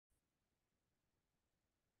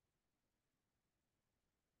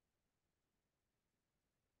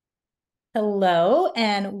Hello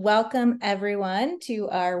and welcome everyone to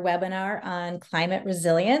our webinar on climate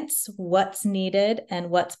resilience, what's needed and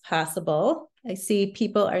what's possible. I see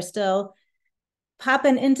people are still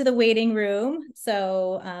popping into the waiting room,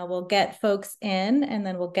 so we'll get folks in and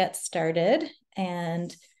then we'll get started.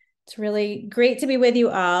 And it's really great to be with you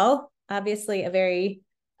all. Obviously a very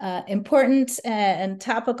important and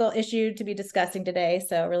topical issue to be discussing today,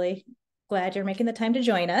 so really glad you're making the time to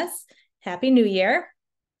join us. Happy New Year.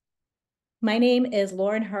 My name is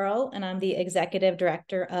Lauren Hurl, and I'm the Executive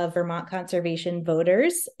Director of Vermont Conservation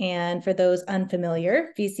Voters. And for those unfamiliar,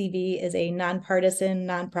 VCV is a nonpartisan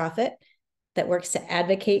nonprofit that works to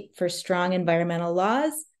advocate for strong environmental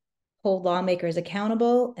laws, hold lawmakers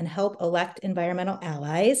accountable, and help elect environmental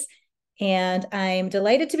allies. And I'm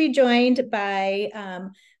delighted to be joined by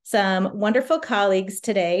some wonderful colleagues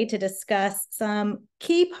today to discuss some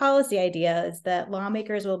key policy ideas that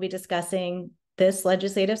lawmakers will be discussing this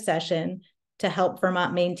legislative session to help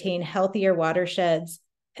Vermont maintain healthier watersheds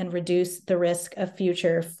and reduce the risk of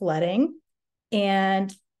future flooding.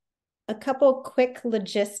 And a couple quick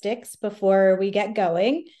logistics before we get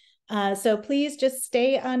going. So please just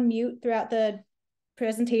stay on mute throughout the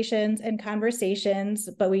presentations and conversations,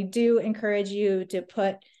 but we do encourage you to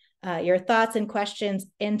put your thoughts and questions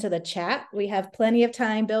into the chat. We have plenty of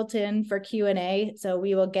time built in for Q&A, so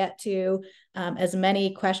we will get to as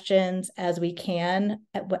many questions as we can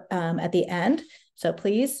at the end. So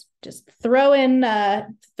please just throw in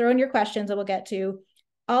your questions and we'll get to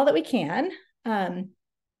all that we can.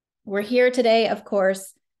 We're here today, of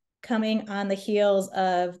course, coming on the heels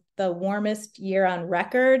of the warmest year on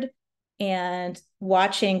record and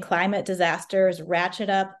watching climate disasters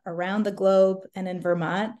ratchet up around the globe and in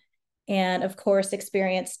Vermont. And of course,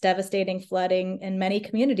 experienced devastating flooding in many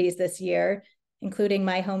communities this year, including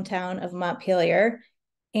my hometown of Montpelier.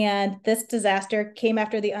 And this disaster came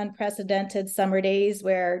after the unprecedented summer days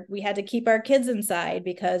where we had to keep our kids inside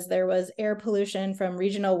because there was air pollution from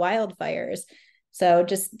regional wildfires. So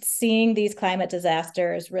just seeing these climate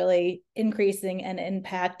disasters really increasing and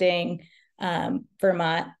impacting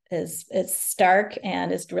Vermont is stark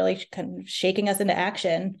and is really kind of shaking us into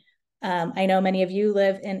action. I know many of you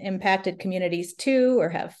live in impacted communities too, or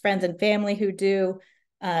have friends and family who do.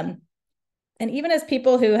 And even as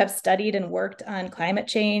people who have studied and worked on climate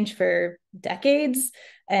change for decades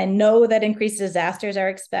and know that increased disasters are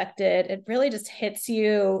expected, it really just hits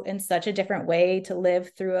you in such a different way to live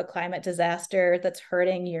through a climate disaster that's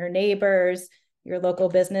hurting your neighbors, your local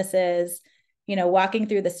businesses. You know, walking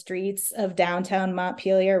through the streets of downtown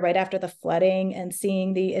Montpelier right after the flooding and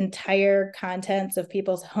seeing the entire contents of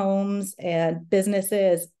people's homes and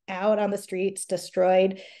businesses out on the streets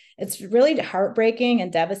destroyed. It's really heartbreaking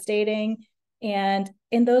and devastating. And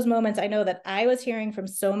in those moments, I know that I was hearing from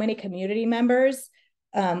so many community members,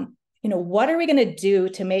 what are we going to do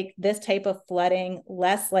to make this type of flooding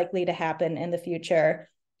less likely to happen in the future?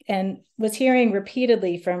 And was hearing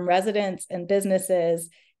repeatedly from residents and businesses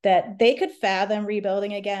that they could fathom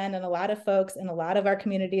rebuilding again. And a lot of folks in a lot of our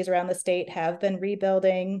communities around the state have been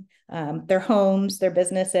rebuilding their homes, their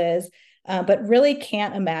businesses, but really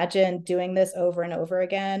can't imagine doing this over and over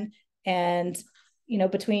again. And,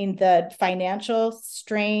 between the financial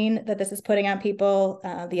strain that this is putting on people,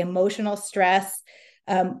 the emotional stress,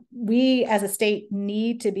 we as a state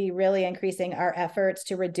need to be really increasing our efforts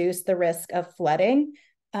to reduce the risk of flooding.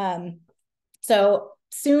 So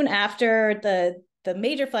soon after the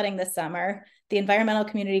major flooding this summer, the environmental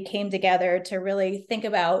community came together to really think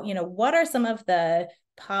about, what are some of the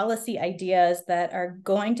policy ideas that are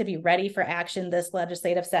going to be ready for action this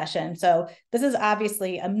legislative session. So this is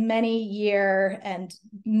obviously a many-year and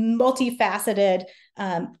multifaceted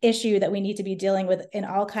issue that we need to be dealing with in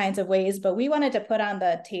all kinds of ways, but we wanted to put on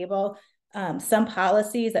the table some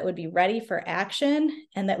policies that would be ready for action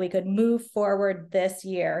and that we could move forward this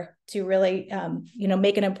year to really,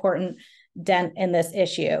 make an important dent in this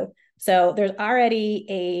issue. So there's already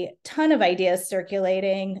a ton of ideas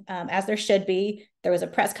circulating, as there should be. There was a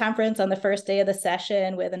press conference on the first day of the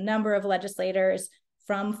session with a number of legislators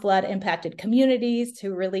from flood-impacted communities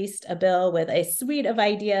who released a bill with a suite of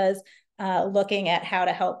ideas looking at how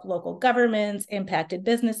to help local governments, impacted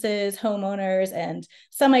businesses, homeowners, and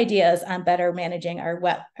some ideas on better managing our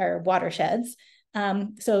watersheds.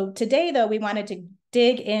 So today, though, we wanted to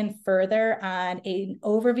dig in further on an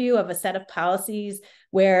overview of a set of policies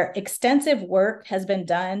where extensive work has been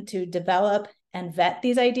done to develop and vet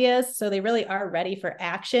these ideas so they really are ready for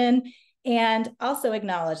action, and also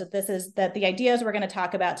acknowledge that the ideas we're going to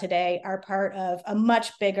talk about today are part of a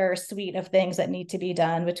much bigger suite of things that need to be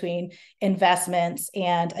done between investments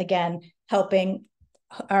and, again, helping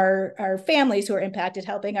our families who are impacted,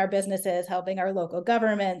 helping our businesses, helping our local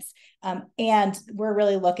governments. And we're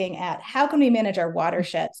really looking at how can we manage our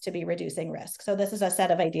watersheds to be reducing risk. So this is a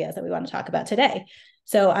set of ideas that we want to talk about today.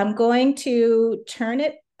 So I'm going to turn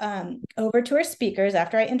it over to our speakers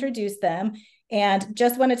after I introduce them. And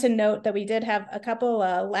just wanted to note that we did have a couple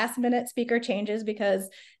last minute speaker changes because,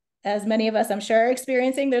 as many of us I'm sure are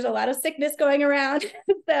experiencing, there's a lot of sickness going around.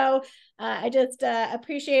 So I just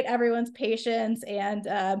appreciate everyone's patience. And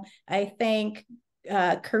I thank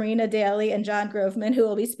Karina Daly and John Groveman, who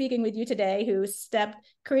will be speaking with you today,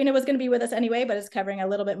 Karina was going to be with us anyway, but is covering a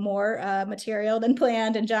little bit more material than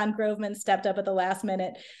planned. And John Groveman stepped up at the last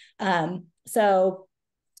minute.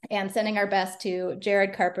 And sending our best to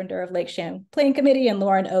Jared Carpenter of Lake Champlain Committee and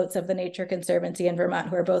Lauren Oates of the Nature Conservancy in Vermont,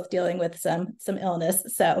 who are both dealing with some illness.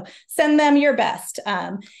 So send them your best.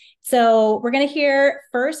 So we're going to hear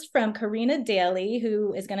first from Karina Daly,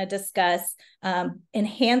 who is going to discuss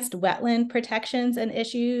enhanced wetland protections and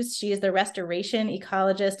issues. She is the restoration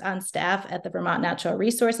ecologist on staff at the Vermont Natural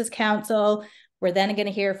Resources Council. We're then going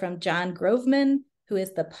to hear from John Groveman, who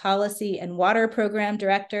is the Policy and Water Program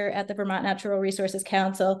Director at the Vermont Natural Resources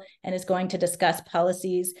Council, and is going to discuss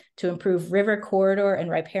policies to improve river corridor and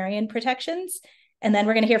riparian protections. And then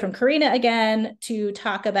we're going to hear from Karina again to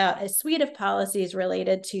talk about a suite of policies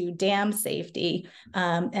related to dam safety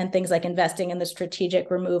and things like investing in the strategic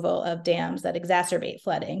removal of dams that exacerbate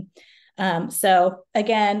flooding. So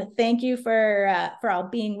again, thank you for all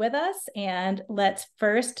being with us. And let's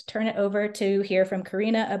first turn it over to hear from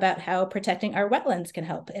Karina about how protecting our wetlands can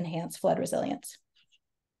help enhance flood resilience.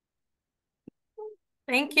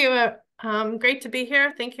 Thank you. Great to be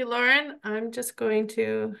here. Thank you, Lauren. I'm just going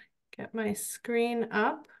to get my screen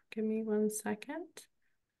up. Give me 1 second.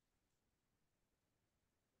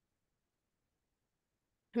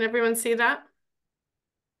 Can everyone see that?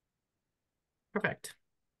 Perfect.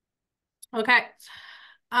 Okay.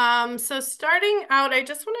 So starting out, I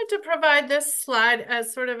just wanted to provide this slide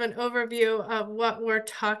as sort of an overview of what we're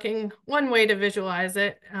talking, one way to visualize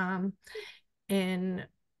it in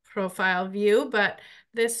profile view, but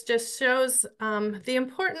this just shows the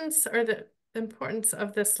importance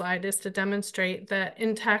of this slide is to demonstrate that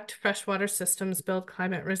intact freshwater systems build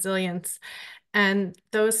climate resilience. And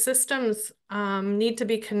those systems need to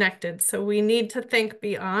be connected. So we need to think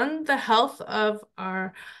beyond the health of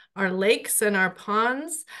our lakes and our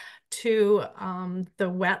ponds to the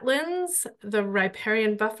wetlands, the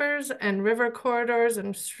riparian buffers and river corridors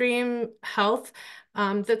and stream health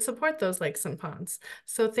that support those lakes and ponds.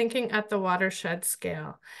 So thinking at the watershed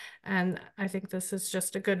scale. And I think this is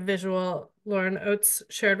just a good visual Lauren Oates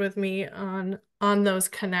shared with me on those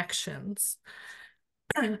connections.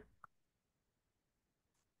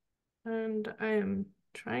 And I am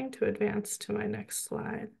trying to advance to my next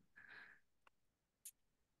slide.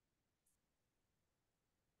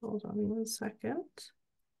 Hold on 1 second.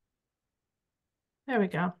 There we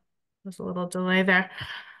go. There's a little delay there.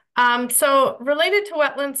 So related to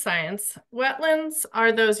wetland science, wetlands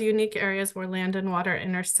are those unique areas where land and water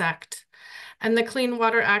intersect. And the Clean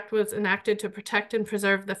Water Act was enacted to protect and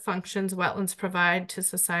preserve the functions wetlands provide to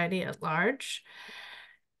society at large.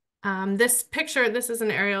 This is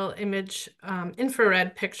an aerial image,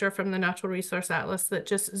 infrared picture from the Natural Resource Atlas that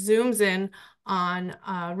just zooms in on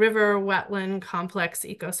a river wetland complex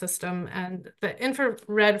ecosystem. And the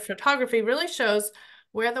infrared photography really shows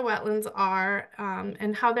where the wetlands are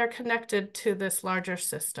and how they're connected to this larger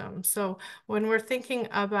system. So when we're thinking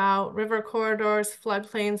about river corridors,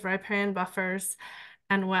 floodplains, riparian buffers,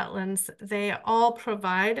 and wetlands, they all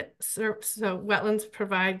provide, so wetlands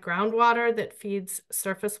provide groundwater that feeds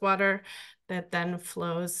surface water that then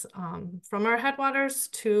flows from our headwaters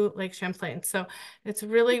to Lake Champlain. So it's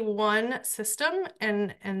really one system,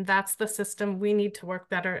 and that's the system we need to work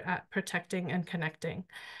better at protecting and connecting.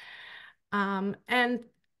 And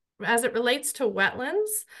as it relates to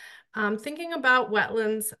wetlands, thinking about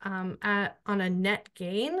wetlands on a net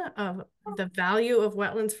gain of the value of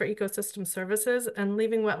wetlands for ecosystem services and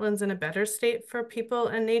leaving wetlands in a better state for people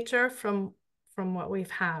and nature from what we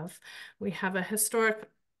have. We have a historic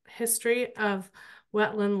history of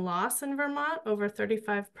wetland loss in Vermont. Over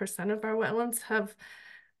 35% of our wetlands have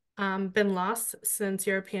been lost since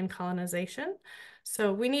European colonization.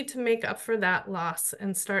 So we need to make up for that loss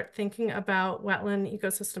and start thinking about wetland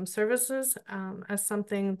ecosystem services as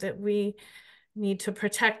something that we need to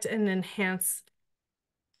protect and enhance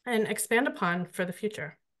and expand upon for the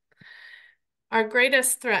future. Our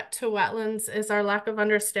greatest threat to wetlands is our lack of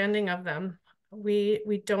understanding of them.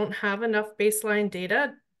 We don't have enough baseline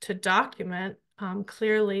data to document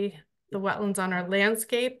clearly the wetlands on our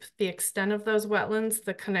landscape, the extent of those wetlands,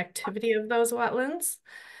 the connectivity of those wetlands.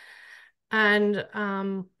 And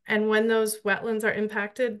when those wetlands are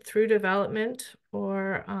impacted through development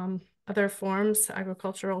or other forms,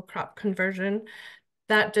 agricultural crop conversion,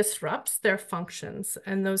 that disrupts their functions.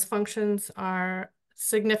 And those functions are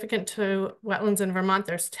significant to wetlands in Vermont.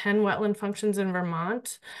 There's 10 wetland functions in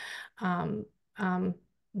Vermont.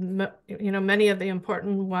 Many of the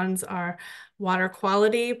important ones are water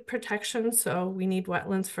quality protection. So we need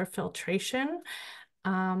wetlands for filtration.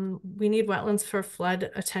 We need wetlands for flood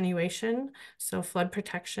attenuation, so flood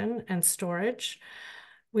protection and storage.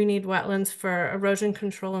 We need wetlands for erosion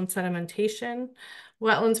control and sedimentation.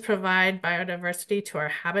 Wetlands provide biodiversity to our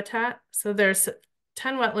habitat. So there's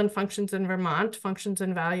 10 wetland functions in Vermont, functions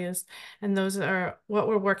and values, and those are what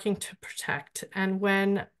we're working to protect. And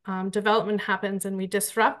when development happens and we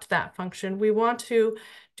disrupt that function, we want to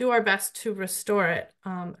do our best to restore it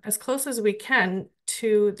as close as we can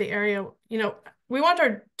to the area. We want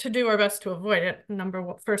to do our best to avoid it,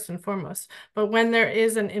 first and foremost. But when there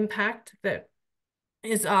is an impact that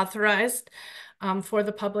is authorized for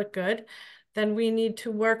the public good, then we need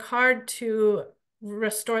to work hard to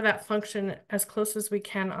restore that function as close as we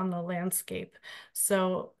can on the landscape.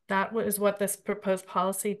 So that is what this proposed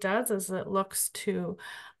policy does, is it looks to,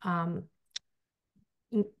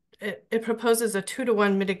 it proposes a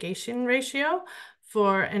 2-to-1 mitigation ratio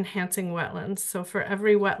for enhancing wetlands. So for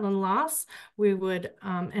every wetland loss, we would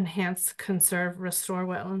enhance, conserve, restore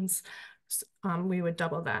wetlands. We would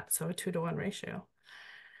double that, so a 2-to-1 ratio.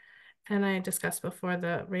 And I discussed before,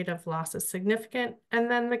 the rate of loss is significant. And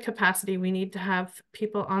then the capacity, we need to have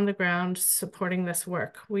people on the ground supporting this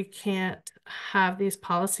work. We can't have these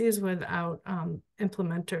policies without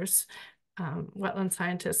implementers, wetland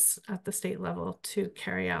scientists at the state level to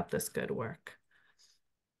carry out this good work.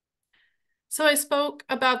 So I spoke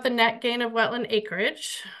about the net gain of wetland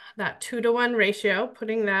acreage, that 2-to-1 ratio,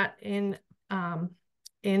 putting that in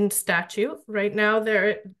statute. Right now,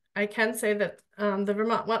 I can say that the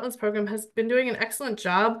Vermont Wetlands Program has been doing an excellent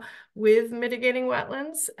job with mitigating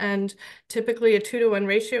wetlands, and typically a 2-to-1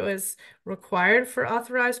 ratio is required for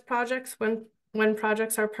authorized projects when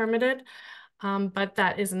projects are permitted, but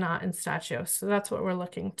that is not in statute. So that's what we're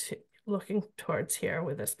looking towards here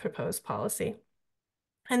with this proposed policy.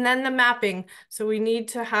 And then the mapping. So we need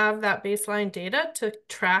to have that baseline data to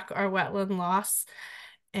track our wetland loss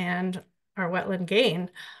and our wetland gain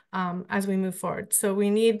as we move forward. So we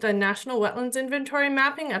need the National Wetlands Inventory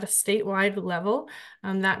mapping at a statewide level.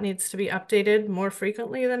 That needs to be updated more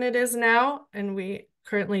frequently than it is now, and we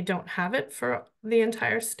currently don't have it for the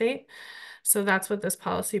entire state. So that's what this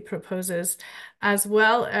policy proposes, as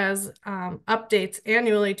well as updates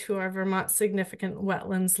annually to our Vermont Significant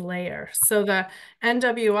Wetlands layer. So the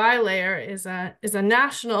NWI layer is a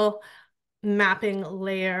national mapping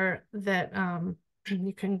layer that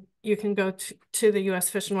you can go to the U.S.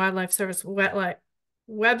 Fish and Wildlife Service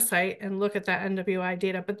website and look at that NWI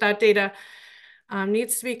data. But that data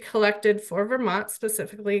needs to be collected for Vermont,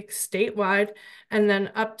 specifically statewide, and then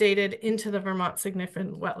updated into the Vermont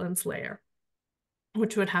Significant Wetlands layer,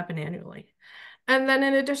 which would happen annually. And then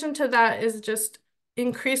in addition to that is just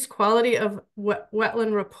increased quality of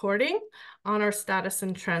wetland reporting on our status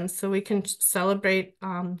and trends, so we can celebrate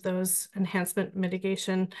those enhancement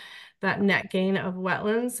mitigation, that net gain of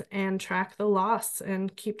wetlands, and track the loss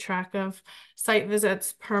and keep track of site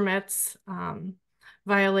visits, permits,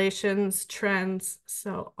 violations, trends,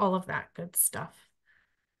 so all of that good stuff.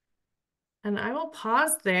 And I will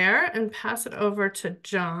pause there and pass it over to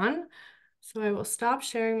John. So I will stop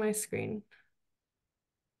sharing my screen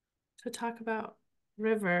to talk about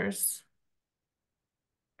rivers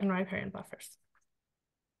and riparian buffers.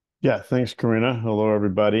 Yeah, thanks, Karina. Hello,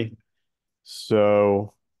 everybody.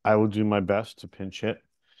 So I will do my best to pinch hit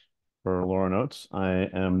for Laura Notes. I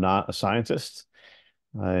am not a scientist.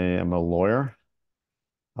 I am a lawyer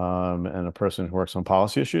and a person who works on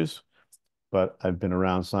policy issues, but I've been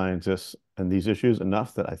around scientists and these issues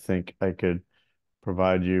enough that I think I could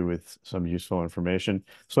provide you with some useful information.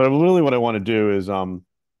 So really what I want to do is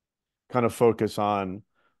kind of focus on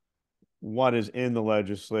what is in the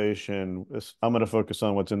legislation. I'm going to focus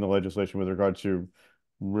on what's in the legislation with regard to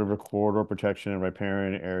river corridor protection and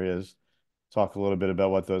riparian areas. Talk a little bit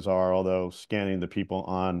about what those are, although scanning the people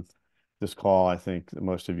on this call, I think that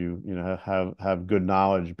most of you, have good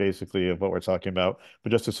knowledge basically of what we're talking about,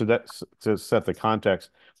 but just to set the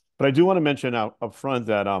context. But I do want to mention up front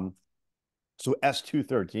that so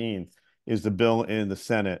S213 is the bill in the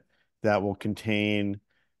Senate that will contain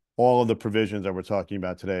all of the provisions that we're talking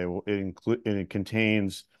about today. It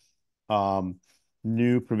contains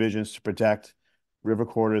new provisions to protect river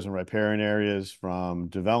corridors and riparian areas from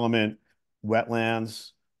development,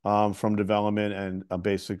 wetlands from development, and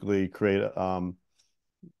basically create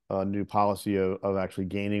a new policy of actually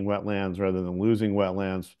gaining wetlands rather than losing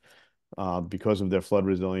wetlands because of their flood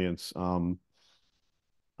resilience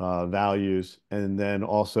values. And then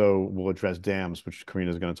also we'll address dams, which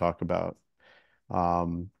Karina is going to talk about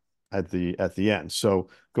um, at the end. So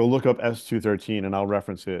go look up S213, and I'll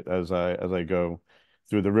reference it as I go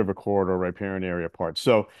through the river corridor riparian area part.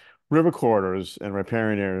 So river corridors and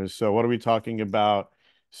riparian areas. So what are we talking about?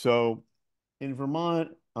 So in Vermont,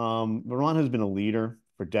 Vermont has been a leader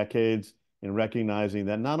for decades in recognizing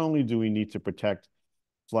that not only do we need to protect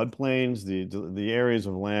floodplains, the areas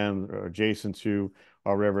of land adjacent to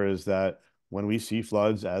our rivers, that when we see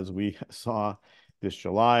floods, as we saw this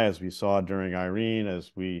July, as we saw during Irene,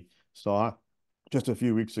 as we saw just a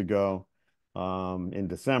few weeks ago in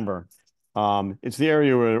December, it's the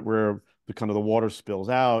area where the kind of the water spills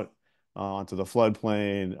out onto the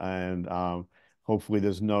floodplain, and hopefully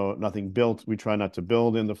there's nothing built. We try not to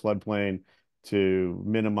build in the floodplain to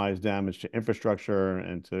minimize damage to infrastructure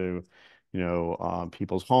and to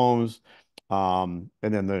people's homes, and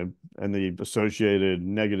then the associated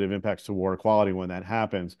negative impacts to water quality when that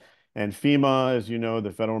happens. And FEMA, as you know,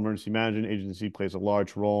 the Federal Emergency Management Agency, plays a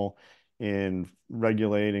large role in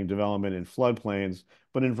regulating development in floodplains.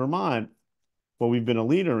 But in Vermont, what we've been a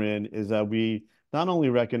leader in is that we not only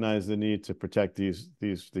recognize the need to protect these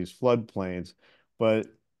floodplains, but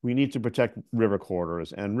we need to protect river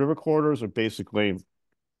corridors. And river corridors are basically,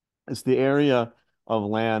 it's the area of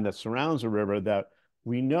land that surrounds a river that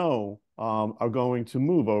we know are going to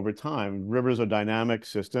move over time. Rivers are dynamic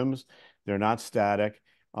systems. They're not static.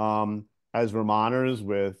 As Vermonters,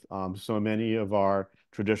 with so many of our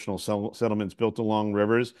traditional settlements built along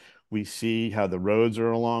rivers, we see how the roads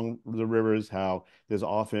are along the rivers, how there's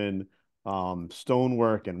often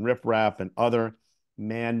stonework and riprap and other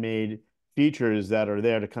man-made features that are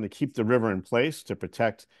there to kind of keep the river in place, to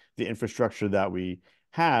protect the infrastructure that we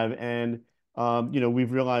have. And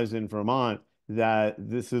we've realized in Vermont that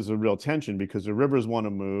this is a real tension because the rivers want to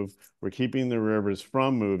move. We're keeping the rivers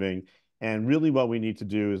from moving. And really what we need to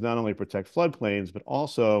do is not only protect floodplains, but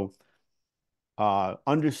also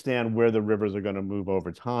understand where the rivers are going to move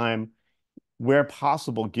over time, where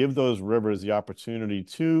possible, give those rivers the opportunity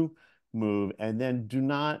to move, and then do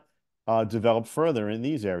not develop further in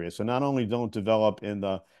these areas. So not only don't develop in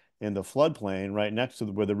the floodplain right next to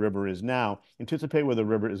where the river is now, anticipate where the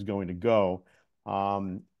river is going to go,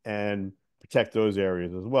 and protect those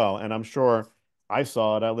areas as well. And I'm sure I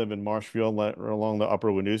saw it. I live in Marshfield along the Upper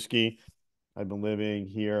Winooski. I've been living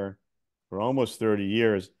here for almost 30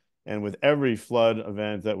 years. And with every flood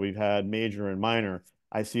event that we've had, major and minor,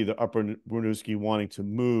 I see the Upper Winooski wanting to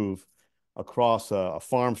move across a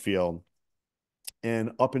farm field.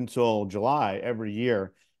 And up until July, every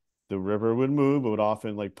year, the river would move. It would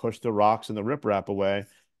often like push the rocks and the riprap away.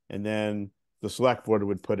 And then the select board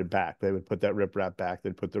would put it back. They would put that riprap back.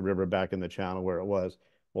 They'd put the river back in the channel where it was.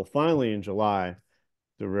 Well, finally in July,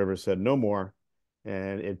 the river said no more.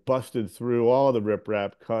 And it busted through all the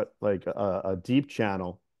riprap, cut like a deep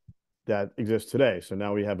channel that exists today. So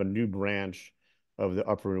now we have a new branch of the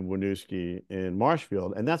Upper Winooski in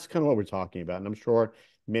Marshfield. And that's kind of what we're talking about. And I'm sure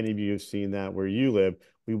many of you have seen that where you live.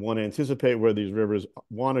 We want to anticipate where these rivers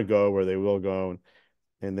want to go, where they will go,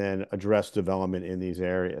 and then address development in these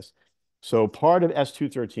areas. So part of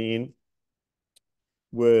S213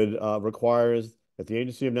 would requires that the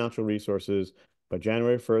Agency of Natural Resources, by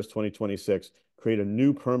January 1st, 2026, create a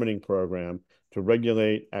new permitting program to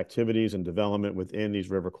regulate activities and development within these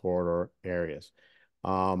river corridor areas.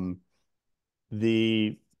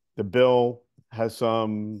 The bill has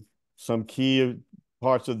some key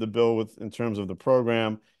parts of the bill in terms of the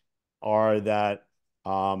program are that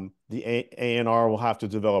the ANR will have to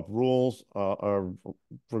develop rules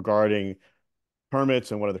regarding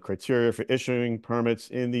permits and what are the criteria for issuing permits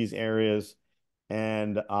in these areas,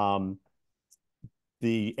 and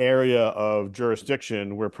the area of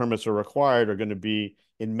jurisdiction where permits are required are going to be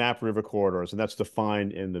in map river corridors, and that's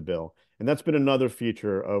defined in the bill. And that's been another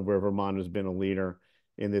feature of where Vermont has been a leader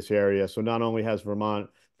in this area. So not only has Vermont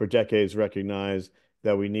for decades recognized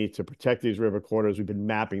that we need to protect these river corridors, we've been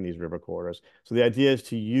mapping these river corridors. So the idea is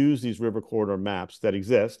to use these river corridor maps that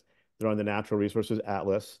exist. They're on the Natural Resources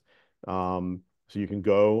Atlas. So you can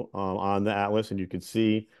go on the atlas and you can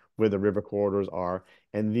see where the river corridors are.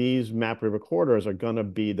 And these map river corridors are going to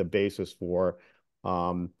be the basis for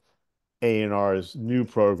ANR's new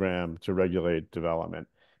program to regulate development.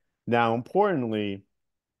 Now, importantly,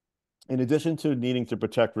 in addition to needing to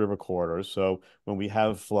protect river corridors, so when we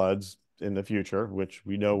have floods in the future, which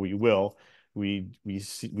we know we will, We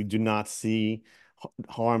do not see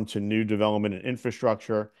harm to new development and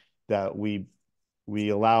infrastructure, that we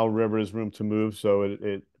allow rivers room to move, so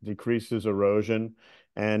it decreases erosion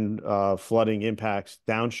and flooding impacts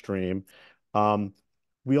downstream. Um,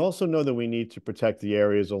 we also know that we need to protect the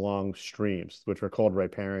areas along streams, which are called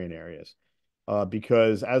riparian areas,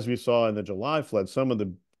 because as we saw in the July flood, some of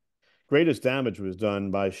the greatest damage was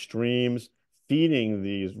done by streams feeding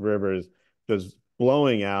these rivers, just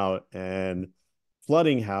blowing out and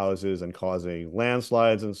flooding houses and causing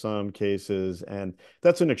landslides in some cases. And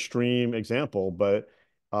that's an extreme example, but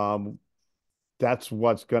um, that's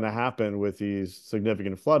what's going to happen with these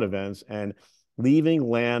significant flood events. And leaving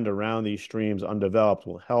land around these streams undeveloped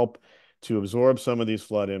will help to absorb some of these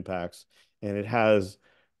flood impacts. And it has,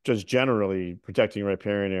 just generally, protecting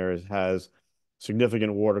riparian areas has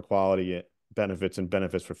significant water quality benefits and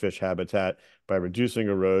benefits for fish habitat by reducing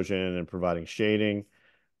erosion and providing shading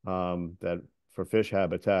that for fish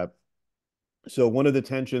habitat. So one of the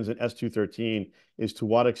tensions in S213 is, to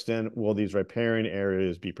what extent will these riparian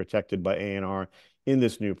areas be protected by ANR in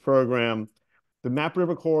this new program? The map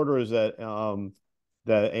river corridors that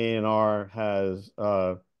ANR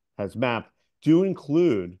has mapped do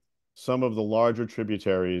include some of the larger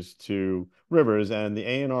tributaries to rivers, and the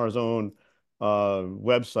ANR's own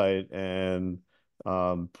website and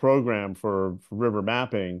program for river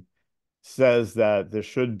mapping says that there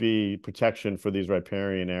should be protection for these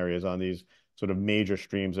riparian areas on these sort of major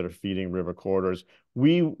streams that are feeding river corridors.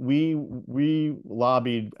 We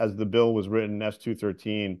lobbied, as the bill was written,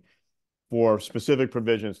 S213, for specific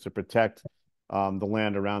provisions to protect the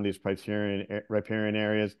land around these riparian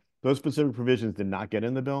areas. Those specific provisions did not get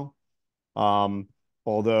in the bill. Um,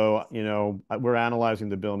 Although, we're analyzing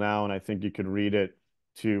the bill now, and I think you could read it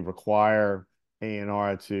to require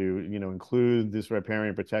ANR to, include this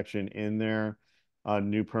riparian protection in their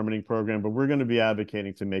new permitting program, but we're going to be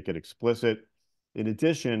advocating to make it explicit. In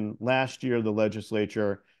addition, last year, the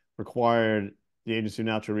legislature required the Agency of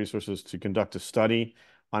Natural Resources to conduct a study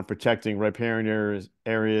on protecting riparian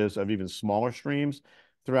areas of even smaller streams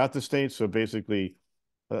throughout the state. So basically,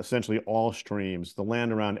 essentially all streams, the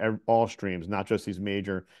land around all streams, not just these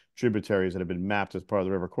major tributaries that have been mapped as part of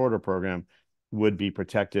the River Corridor Program, would be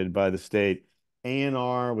protected by the state.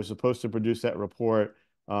 ANR was supposed to produce that report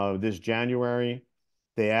this January.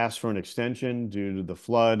 They asked for an extension due to the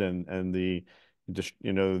flood and the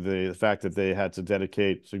fact that they had to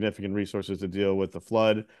dedicate significant resources to deal with the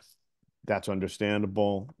flood. That's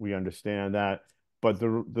understandable. We understand that, but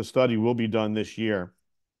the study will be done this year.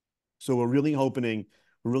 So we're really hoping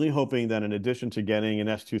that, in addition to getting an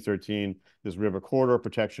S213, this river corridor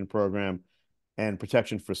protection program and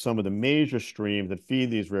protection for some of the major streams that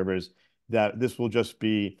feed these rivers, that this will just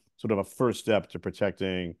be sort of a first step to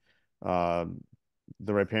protecting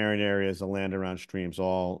the riparian areas, the land around streams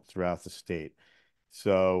all throughout the state.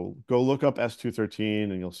 So go look up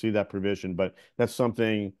S213 and you'll see that provision, but that's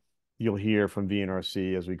something you'll hear from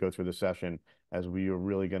VNRC as we go through the session, as we are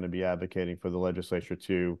really going to be advocating for the legislature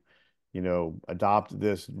to, adopt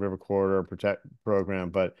this river corridor protect program,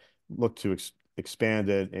 but look to expand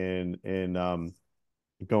it in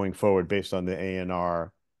going forward based on the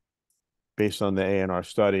ANR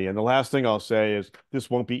study. And the last thing I'll say is, this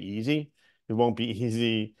won't be easy. It won't be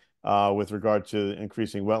easy with regard to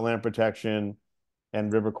increasing wetland protection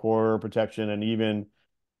and river corridor protection, and even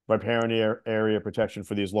riparian area protection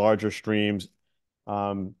for these larger streams.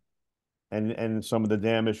 And some of the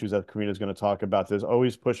dam issues that Karina is going to talk about. There's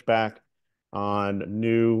always pushback on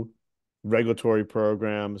new regulatory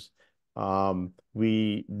programs.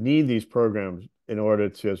 We need these programs in order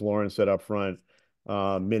to, as Lauren said up front,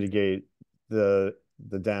 mitigate the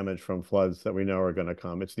damage from floods that we know are going to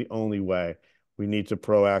come. It's the only way. We need to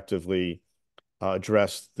proactively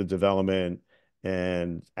address the development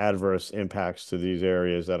and adverse impacts to these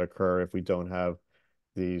areas that occur if we don't have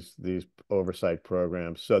these oversight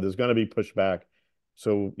programs. So there's going to be pushback.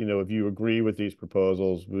 So, if you agree with these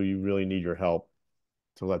proposals, we really need your help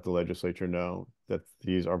to let the legislature know that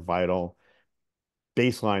these are vital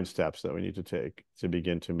baseline steps that we need to take to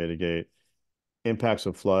begin to mitigate impacts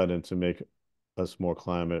of flood and to make us more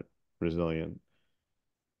climate resilient.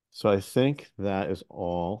 So I think that is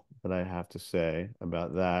all that I have to say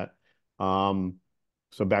about that.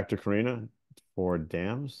 So back to Karina for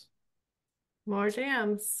dams. More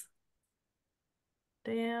dams.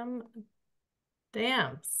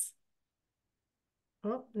 Dams.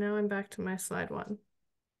 Oh, now I'm back to my slide one.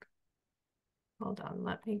 Hold on,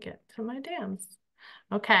 let me get to my dams.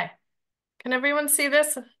 Okay. Can everyone see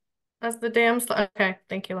this as the dams? Okay,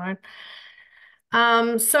 thank you,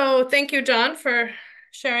 Lauren. So thank you, John, for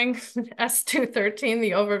sharing S213,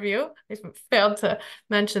 the overview. I failed to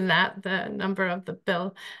mention that, the number of the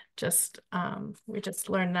bill. We just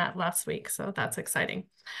learned that last week, so that's exciting.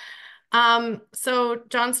 So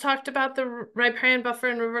John's talked about the riparian buffer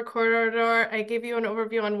and river corridor. I gave you an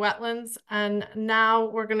overview on wetlands, and now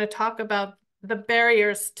we're going to talk about the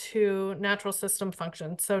barriers to natural system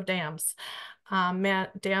function, so dams.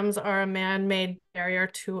 Dams are a man-made barrier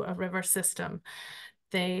to a river system.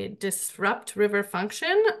 They disrupt river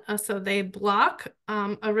function, so they block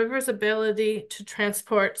a river's ability to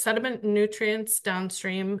transport sediment and nutrients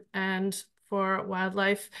downstream and for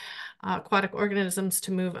wildlife, aquatic organisms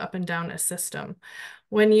to move up and down a system.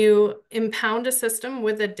 When you impound a system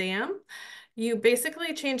with a dam, you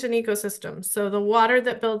basically change an ecosystem. So the water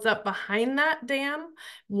that builds up behind that dam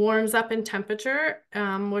warms up in temperature,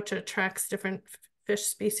 which attracts different fish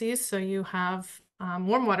species. So you have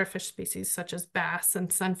warm water fish species such as bass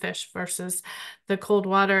and sunfish versus the cold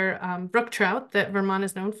water brook trout that Vermont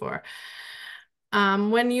is known for.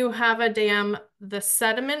 When you have a dam, the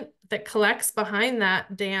sediment that collects behind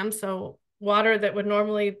that dam, so water that would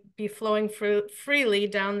normally be flowing freely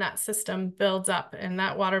down that system, builds up, and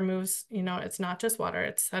that water moves, it's not just water,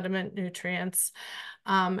 it's sediment, nutrients,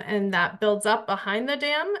 and that builds up behind the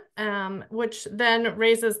dam, which then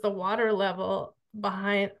raises the water level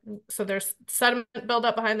behind. So there's sediment build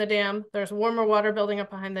up behind the dam, there's warmer water building up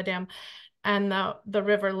behind the dam, and the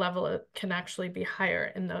river level can actually be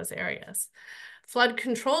higher in those areas. Flood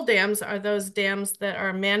control dams are those dams that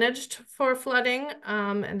are managed for flooding,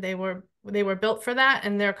 and they were built for that,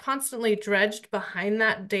 and they're constantly dredged behind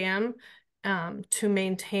that dam to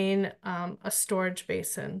maintain a storage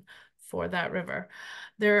basin for that river.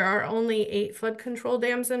 There are only 8 flood control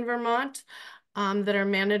dams in Vermont that are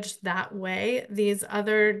managed that way. These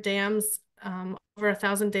other dams, over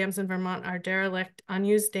 1,000 dams in Vermont, are derelict,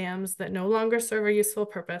 unused dams that no longer serve a useful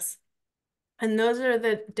purpose. And those are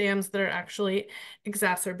the dams that are actually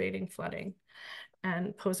exacerbating flooding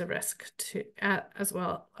and pose a risk to, as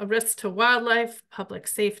well, a risk to wildlife, public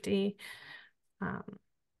safety,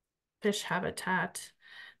 fish habitat.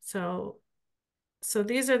 So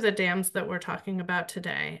these are the dams that we're talking about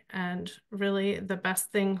today. And really the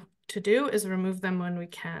best thing to do is remove them when we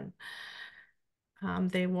can.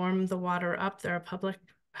 They warm the water up. They're a public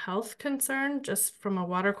health concern just from a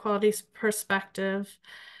water quality perspective.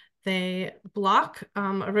 They block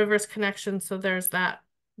a river's connection. So there's that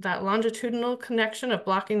longitudinal connection of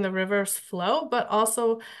blocking the river's flow, but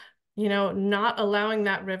also, not allowing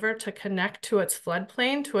that river to connect to its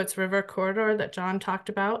floodplain, to its river corridor that John talked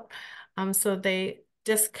about. So they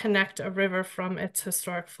disconnect a river from its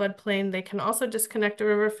historic floodplain. They can also disconnect a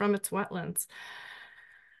river from its wetlands.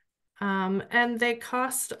 And they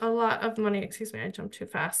cost a lot of money, excuse me, I jumped too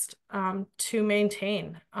fast, to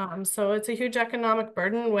maintain. So it's a huge economic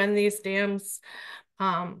burden when these dams,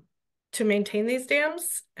 to maintain these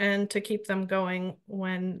dams and to keep them going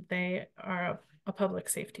when they are a public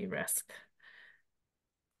safety risk.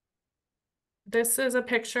 This is a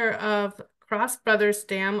picture of Cross Brothers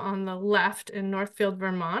Dam on the left in Northfield,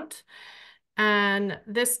 Vermont. And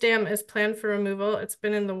this dam is planned for removal. It's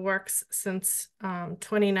been in the works since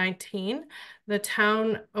 2019. The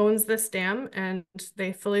town owns this dam and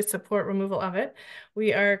they fully support removal of it.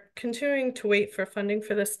 We are continuing to wait for funding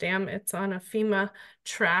for this dam. It's on a FEMA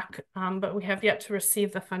track, but we have yet to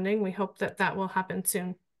receive the funding. We hope that that will happen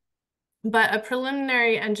soon. But a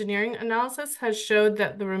preliminary engineering analysis has showed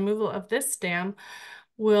that the removal of this dam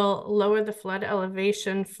will lower the flood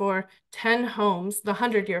elevation for 10 homes, the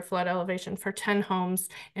 100-year flood elevation for 10 homes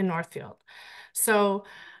in Northfield. So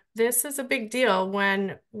this is a big deal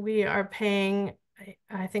when we are paying,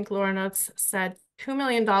 I think Laura Notes said, $2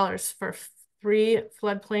 million for 3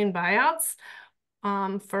 floodplain buyouts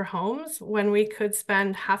for homes, when we could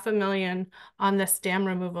spend $500,000 on this dam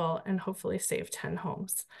removal and hopefully save 10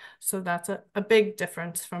 homes. So that's a big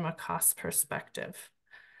difference from a cost perspective.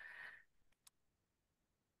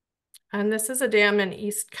 And this is a dam in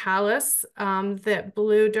East Calais that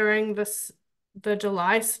blew during the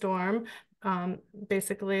July storm.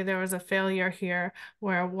 Basically, there was a failure here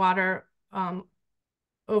where water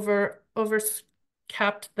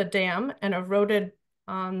overcapped the dam and eroded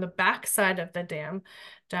on the back side of the dam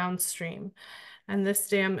downstream. And this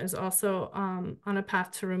dam is also on a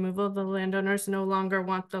path to removal. The landowners no longer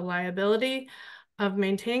want the liability of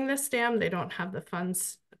maintaining this dam. They don't have the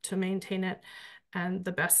funds to maintain it. And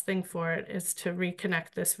the best thing for it is to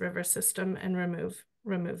reconnect this river system and remove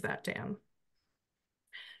that dam.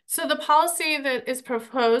 So the policy that is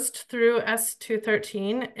proposed through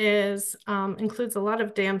S213 includes a lot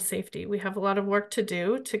of dam safety. We have a lot of work to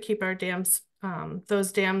do to keep our dams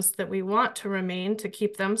those dams that we want to remain to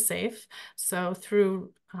keep them safe. So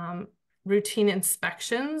through routine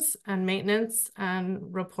inspections and maintenance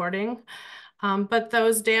and reporting. But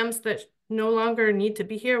those dams that no longer need to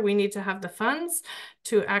be here, we need to have the funds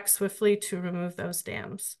to act swiftly to remove those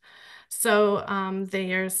dams. So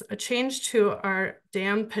there's a change to our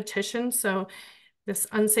dam petition. So this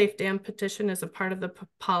unsafe dam petition is a part of the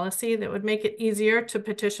policy that would make it easier to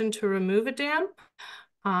petition to remove a dam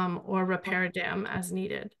or repair a dam as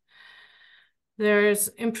needed. There's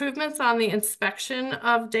improvements on the inspection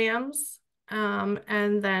of dams,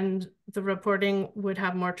 and then the reporting would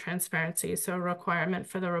have more transparency. So a requirement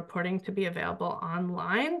for the reporting to be available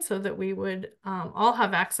online so that we would all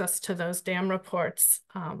have access to those dam reports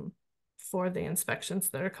for the inspections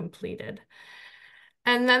that are completed.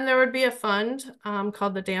 And then there would be a fund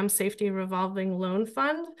called the Dam Safety Revolving Loan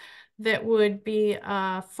Fund that would be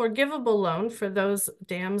a forgivable loan for those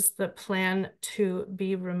dams that plan to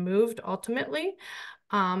be removed ultimately,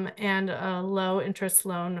 and a low interest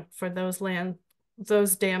loan for those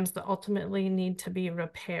dams that ultimately need to be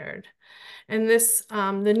repaired. And this,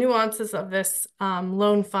 the nuances of this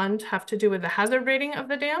loan fund have to do with the hazard rating of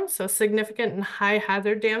the dam. So significant and high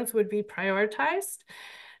hazard dams would be prioritized.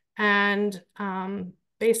 And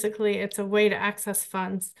basically, it's a way to access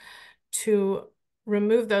funds to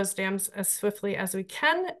remove those dams as swiftly as we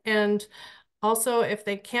can. And also, if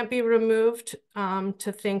they can't be removed,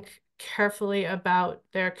 to think carefully about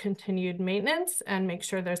their continued maintenance and make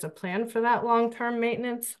sure there's a plan for that long-term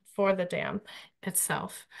maintenance for the dam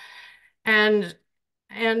itself. And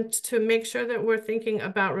to make sure that we're thinking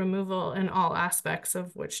about removal in all aspects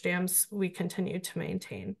of which dams we continue to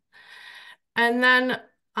maintain. And then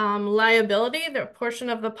liability, the portion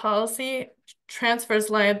of the policy transfers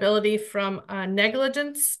liability from a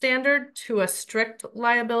negligence standard to a strict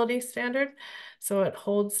liability standard. So it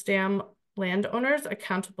holds dam landowners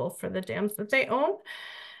accountable for the dams that they own.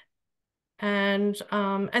 And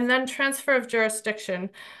then transfer of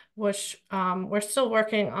jurisdiction, which we're still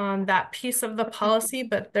working on that piece of the policy,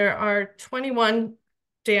 but there are 21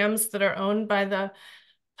 dams that are owned by the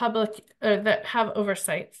public that have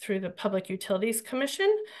oversight through the Public Utilities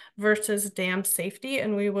Commission versus dam safety,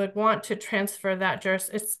 and we would want to transfer that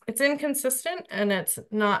it's inconsistent and it's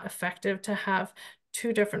not effective to have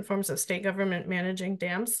two different forms of state government managing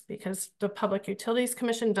dams because the Public Utilities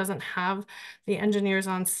Commission doesn't have the engineers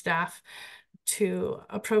on staff to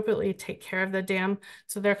appropriately take care of the dam.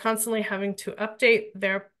 So they're constantly having to update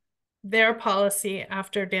their policy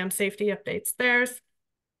after dam safety updates theirs.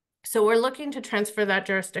 So we're looking to transfer that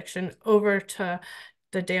jurisdiction over to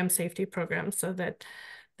the dam safety program so that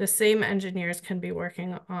the same engineers can be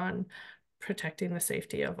working on protecting the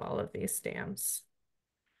safety of all of these dams.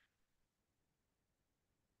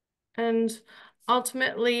 And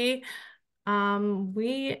ultimately,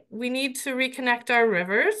 we need to reconnect our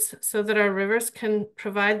rivers so that our rivers can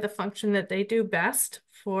provide the function that they do best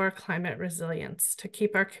for climate resilience. To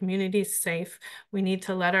keep our communities safe, we need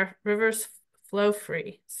to let our rivers flow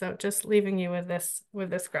free. So just leaving you with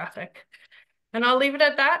this graphic. And I'll leave it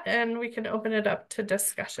at that and we can open it up to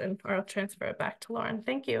discussion, or I'll transfer it back to Lauren.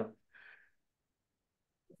 Thank you.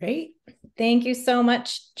 Great. Thank you so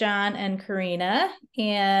much, John and Karina.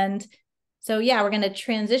 And so, yeah, we're going to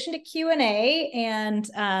transition to Q&A. And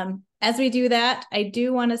as we do that, I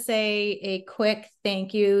do want to say a quick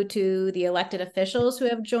thank you to the elected officials who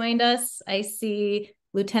have joined us. I see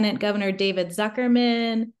Lieutenant Governor David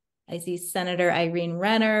Zuckerman. I see Senator Irene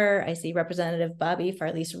Renner. I see Representative Bobby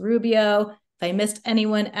Farlise Rubio. If I missed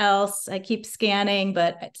anyone else, I keep scanning,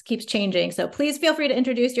 but it keeps changing. So please feel free to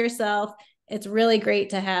introduce yourself. It's really great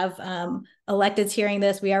to have electeds hearing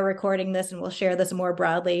this. We are recording this and we'll share this more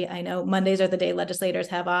broadly. I know Mondays are the day legislators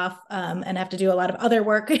have off and have to do a lot of other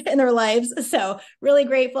work in their lives. So really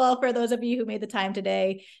grateful for those of you who made the time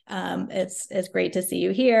today. It's great to see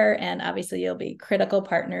you here. And obviously you'll be critical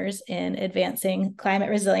partners in advancing climate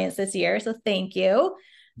resilience this year. So thank you.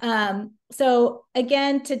 So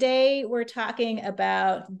again, today we're talking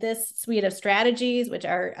about this suite of strategies, which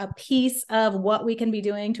are a piece of what we can be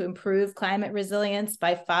doing to improve climate resilience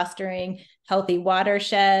by fostering healthy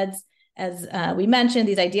watersheds. As we mentioned,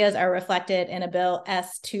 these ideas are reflected in a bill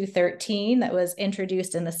S-213 that was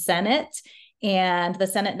introduced in the Senate. And the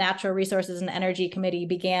Senate Natural Resources and Energy Committee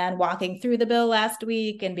began walking through the bill last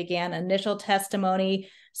week and began initial testimony.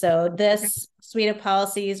 So this suite of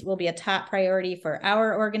policies will be a top priority for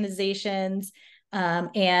our organizations.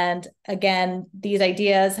 And again, these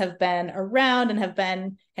ideas have been around and have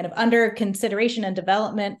been kind of under consideration and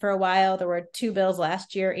development for a while. There were 2 bills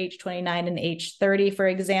last year, H29 and H30, for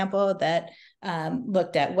example, that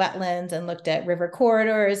looked at wetlands and looked at river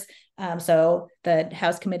corridors. So the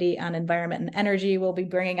House Committee on Environment and Energy will be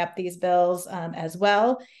bringing up these bills as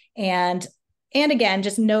well. And again,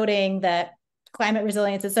 just noting that climate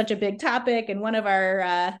resilience is such a big topic, and one of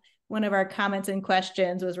our comments and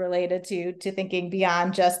questions was related to thinking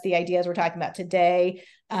beyond just the ideas we're talking about today,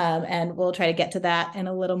 and we'll try to get to that in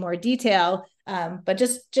a little more detail. But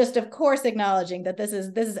just of course acknowledging that this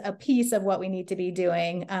is a piece of what we need to be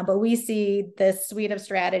doing. But we see this suite of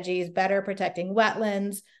strategies better protecting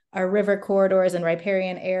wetlands, our river corridors and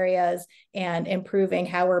riparian areas, and improving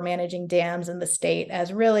how we're managing dams in the state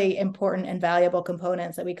as really important and valuable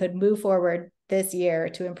components that we could move forward this year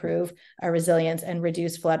to improve our resilience and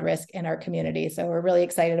reduce flood risk in our community. So we're really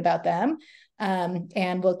excited about them.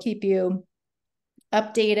 And we'll keep you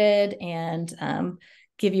updated and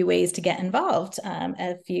give you ways to get involved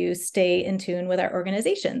if you stay in tune with our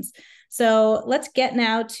organizations. So let's get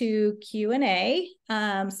now to Q&A.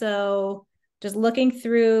 So just looking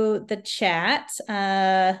through the chat,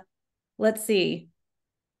 let's see.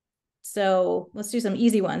 So let's do some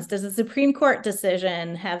easy ones. Does the Supreme Court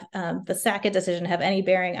decision have, the Sackett decision, have any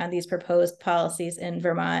bearing on these proposed policies in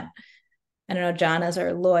Vermont? I don't know, John, as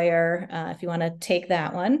our lawyer, if you want to take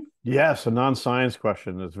that one. Yes, a non-science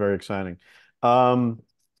question. That's very exciting. Probably.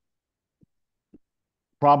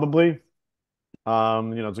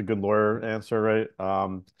 It's a good lawyer answer, right?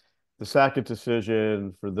 The Sackett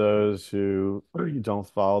decision, for those who don't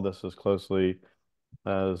follow this as closely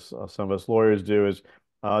as some of us lawyers do, is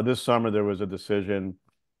this summer there was a decision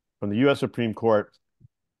from the U.S. Supreme Court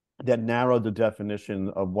that narrowed the definition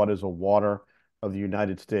of what is a water of the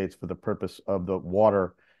United States for the purpose of the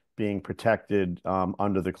water being protected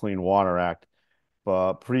under the Clean Water Act.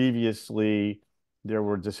 But previously, there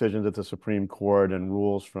were decisions at the Supreme Court and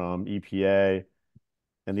rules from EPA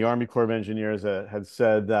and the Army Corps of Engineers that had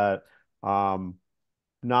said that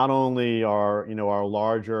not only are our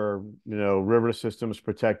larger river systems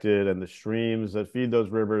protected and the streams that feed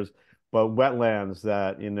those rivers, but wetlands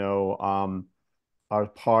that are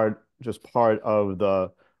part of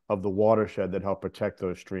the watershed that help protect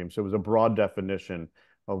those streams. So it was a broad definition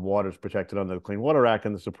of waters protected under the Clean Water Act,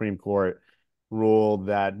 and the Supreme Court ruled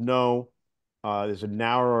that no, there's a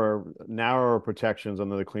narrower protections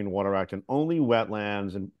under the Clean Water Act, and only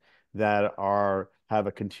wetlands that have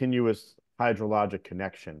a continuous hydrologic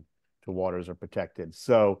connection to waters are protected.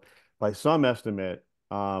 So by some estimate,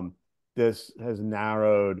 this has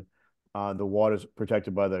narrowed the waters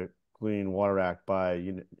protected by the Clean Water Act by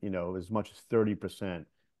as much as 30%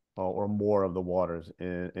 or more of the waters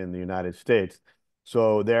in the United States.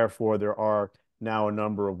 So therefore, there are now a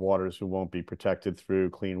number of waters who won't be protected through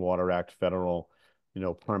Clean Water Act federal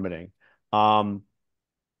permitting.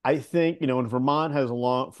 I think in Vermont has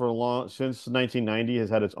since 1990 has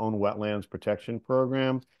had its own wetlands protection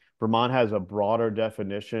program. Vermont has a broader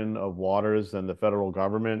definition of waters than the federal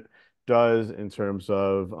government does in terms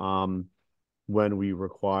of when we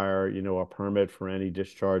require a permit for any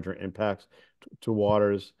discharge or impacts to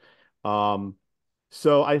waters.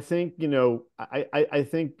 So I think I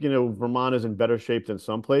think Vermont is in better shape than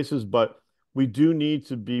some places, but we do need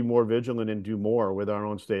to be more vigilant and do more with our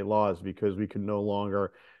own state laws, because we can no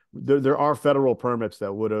longer. There are federal permits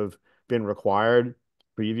that would have been required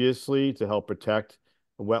previously to help protect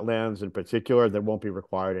wetlands in particular that won't be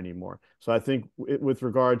required anymore. So I think with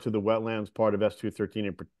regard to the wetlands part of S213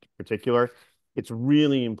 in particular, it's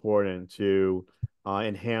really important to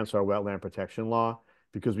enhance our wetland protection law,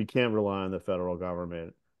 because we can't rely on the federal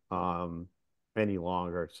government any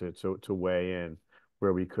longer to weigh in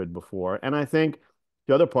where we could before. And I think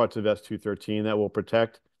the other parts of S213 that will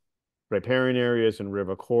protect riparian areas and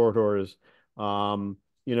river corridors,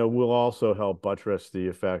 will also help buttress the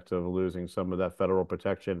effect of losing some of that federal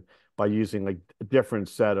protection by using a different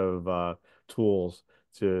set of tools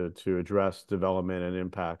to address development and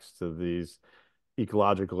impacts to these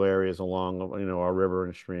ecological areas along our river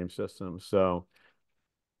and stream systems. So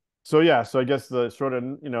yeah, so I guess the sort of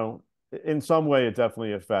in some way it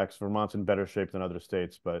definitely affects. Vermont's in better shape than other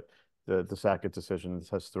states, but the Sackett decision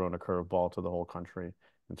has thrown a curveball to the whole country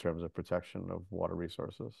in terms of protection of water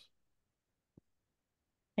resources.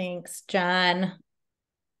 Thanks, John.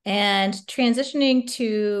 And transitioning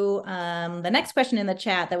to the next question in the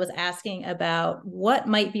chat that was asking about what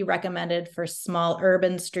might be recommended for small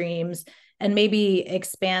urban streams and maybe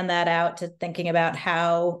expand that out to thinking about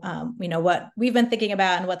how, what we've been thinking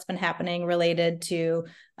about and what's been happening related to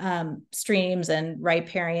streams and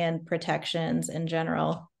riparian protections in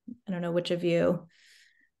general. I don't know which of you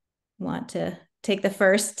want to take the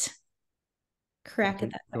first crack at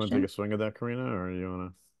that You want to take question. a swing at that, Karina, or you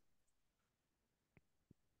want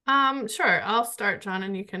to? Sure. I'll start, John,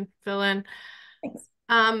 and you can fill in. Thanks.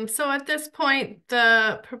 So at this point,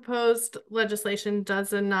 the proposed legislation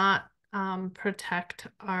does not protect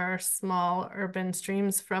our small urban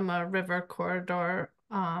streams from a river corridor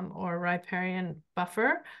or riparian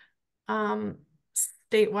buffer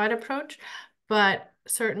statewide approach, but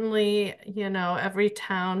certainly, every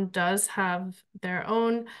town does have their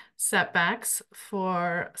own setbacks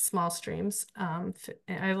for small streams.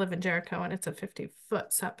 I live in Jericho and it's a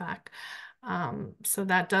 50-foot setback. So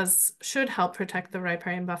that should help protect the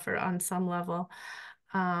riparian buffer on some level.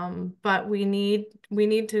 But we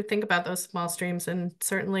need to think about those small streams, and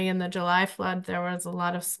certainly in the July flood, there was a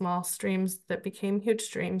lot of small streams that became huge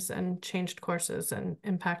streams and changed courses and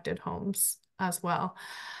impacted homes as well.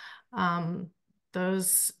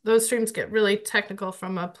 Those streams get really technical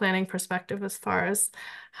from a planning perspective as far as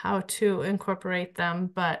how to incorporate them,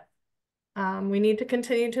 but we need to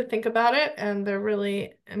continue to think about it, and they're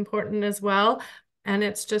really important as well. And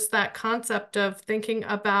it's just that concept of thinking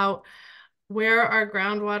about where our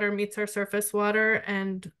groundwater meets our surface water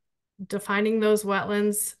and defining those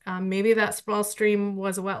wetlands. Maybe that small stream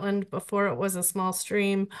was a wetland before it was a small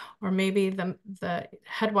stream, or maybe the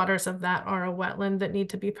headwaters of that are a wetland that need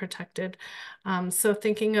to be protected. So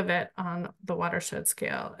thinking of it on the watershed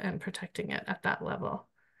scale and protecting it at that level.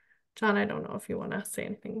 John, I don't know if you want to say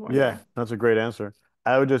anything more. Yeah, there. that's a great answer.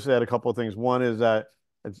 I would just add a couple of things. One is that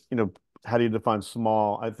it's, how do you define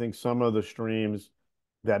small? I think some of the streams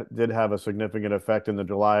that did have a significant effect in the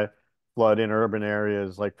July flood in urban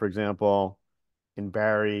areas, like for example, in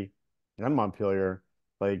Barry and Montpelier,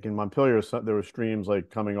 like in Montpelier, there were streams like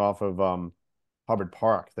coming off of Hubbard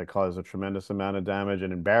Park that caused a tremendous amount of damage,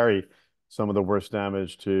 and in Barry, some of the worst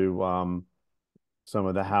damage to some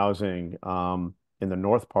of the housing in the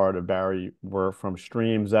north part of Barry were from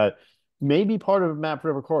streams that may be part of map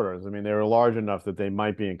river corridors. I mean, they were large enough that they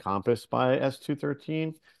might be encompassed by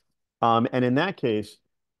S213. And in that case,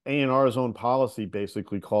 ANR's own policy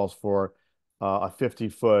basically calls for a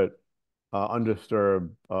 50-foot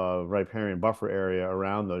undisturbed riparian buffer area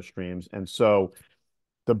around those streams. And so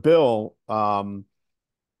the bill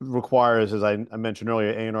requires, as I mentioned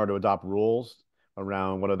earlier, ANR to adopt rules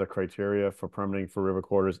around what are the criteria for permitting for river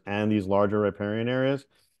corridors and these larger riparian areas.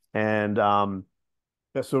 And so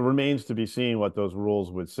it remains to be seen what those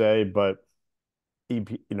rules would say. But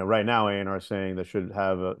right now ANR is saying they should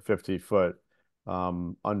have a 50-foot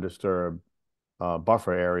undisturbed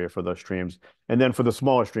buffer area for those streams. And then for the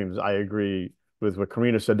smaller streams, I agree with what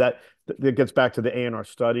Karina said. That gets back to the ANR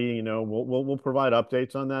study. We'll provide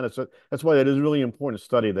updates on that. That's why it is really important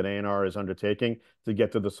study that ANR is undertaking to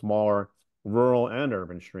get to the smaller rural and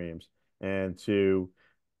urban streams. And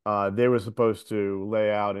they were supposed to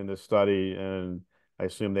lay out in this study, and I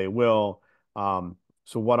assume they will.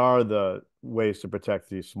 So what are the ways to protect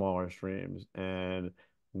these smaller streams, and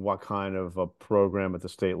what kind of a program at the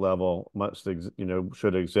state level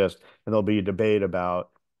should exist? And there'll be a debate about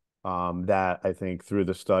that, I think, through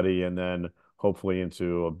the study and then hopefully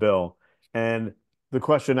into a bill. And the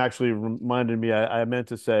question actually reminded me, I meant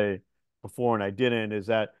to say before and I didn't, is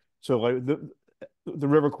that so like the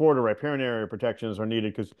river corridor riparian area protections are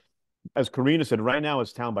needed because, as Karina said, right now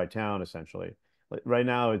it's town by town essentially. Like right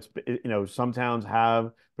now some towns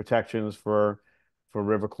have protections for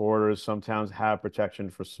river corridors, some towns have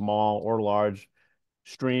protection for small or large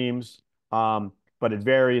streams, but it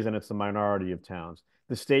varies and it's the minority of towns.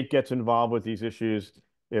 The state gets involved with these issues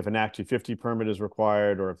if an Act 250 permit is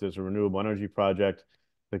required, or if there's a renewable energy project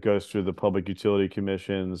that goes through the Public Utility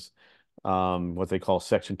Commission's what they call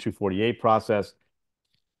Section 248 process.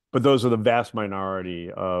 But those are the vast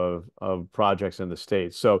minority of projects in the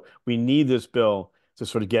state. So we need this bill to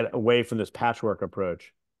sort of get away from this patchwork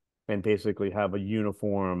approach and basically have a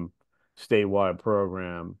uniform statewide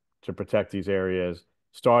program to protect these areas,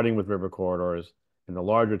 starting with river corridors and the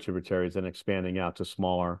larger tributaries and expanding out to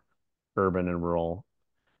smaller urban and rural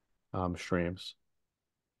streams.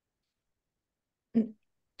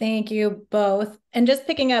 Thank you both. And just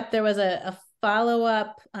picking up, there was a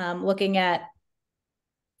follow-up looking at,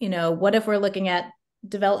 what if we're looking at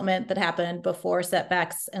development that happened before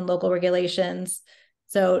setbacks and local regulations?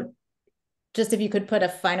 So just if you could put a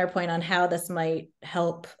finer point on how this might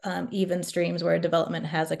help even streams where development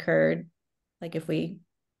has occurred, like if we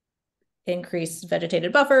increase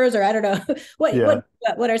vegetated buffers, or I don't know Yeah.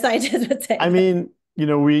 what our scientists would say. I mean,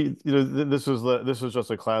 this was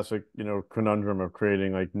just a classic, conundrum of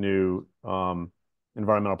creating like new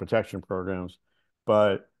environmental protection programs.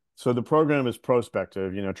 But so the program is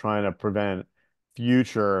prospective, trying to prevent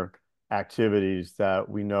future activities that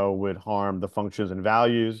we know would harm the functions and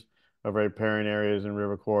values of riparian areas and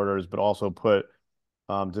river corridors, but also put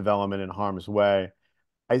development in harm's way.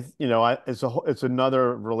 It's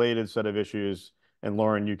another related set of issues. And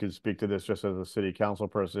Lauren, you could speak to this just as a city council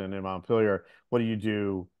person in Montpelier. What do you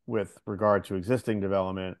do with regard to existing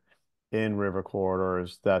development in river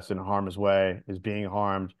corridors that's in harm's way, is being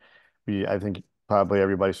harmed? I think probably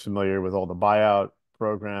everybody's familiar with all the buyout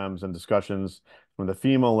programs and discussions from the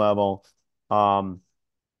FEMA level. Um,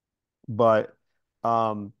 but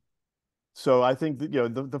so I think that,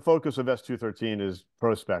 the focus of S213 is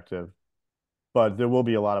prospective, but there will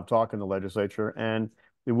be a lot of talk in the legislature, and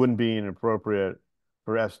it wouldn't be inappropriate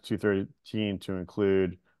for S213 to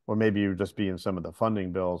include, or maybe it would just be in some of the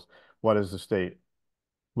funding bills, what is the state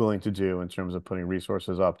willing to do in terms of putting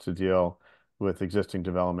resources up to deal with existing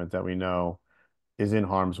development that we know is in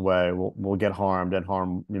harm's way, will get harmed and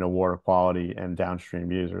harm, water quality and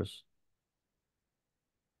downstream users.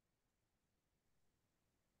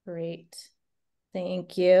 Great.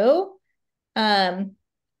 Thank you.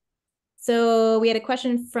 So we had a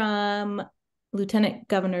question from Lieutenant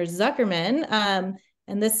Governor Zuckerman,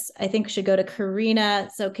 and this I think should go to Karina.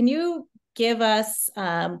 So can you give us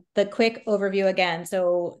the quick overview again?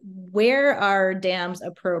 So where are dams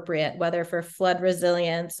appropriate, whether for flood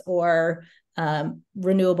resilience or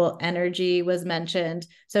renewable energy was mentioned?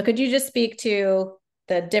 So could you just speak to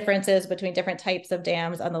the differences between different types of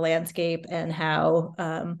dams on the landscape and how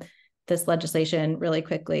this legislation really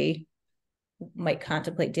quickly might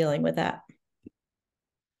contemplate dealing with that?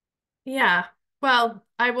 Yeah, well,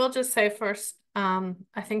 I will just say first, I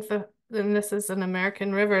think and this is an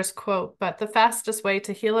American Rivers quote, but the fastest way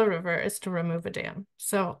to heal a river is to remove a dam.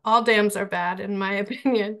 So all dams are bad, in my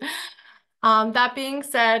opinion. That being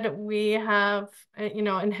said, we have,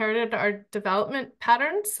 inherited our development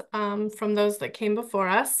patterns from those that came before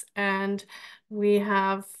us, and we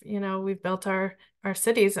have, we've built our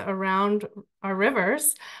cities around our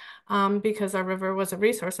rivers. Because our river was a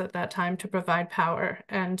resource at that time to provide power.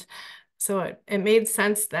 And so it made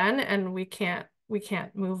sense then, and we can't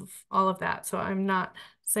move all of that. So I'm not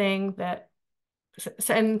saying that.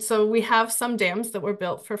 And so we have some dams that were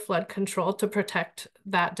built for flood control to protect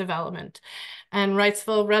that development. And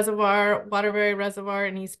Wrightsville Reservoir, Waterbury Reservoir,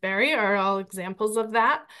 and East Barry are all examples of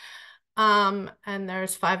that. And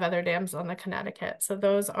there's 5 other dams on the Connecticut. So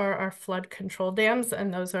those are our flood control dams,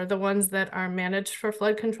 and those are the ones that are managed for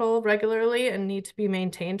flood control regularly and need to be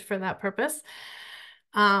maintained for that purpose.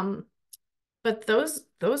 But those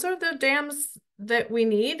are the dams that we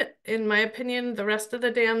need. In my opinion, the rest of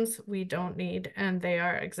the dams we don't need, and they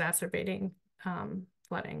are exacerbating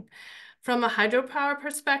flooding. From a hydropower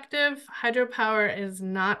perspective, hydropower is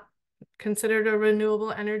not considered a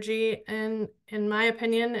renewable energy in my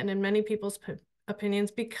opinion, and in many people's opinions,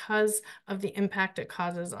 because of the impact it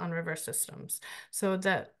causes on river systems. So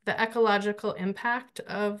the ecological impact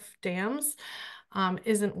of dams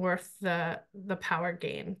isn't worth the power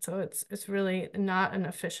gain. So it's really not an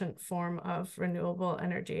efficient form of renewable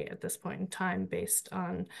energy at this point in time, based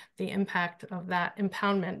on the impact of that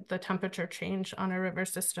impoundment, the temperature change on a river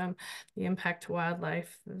system, the impact to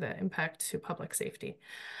wildlife, the impact to public safety,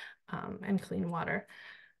 and clean water.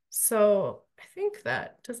 So I think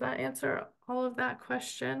does that answer all of that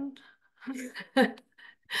question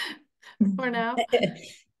for now?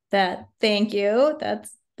 Thank you.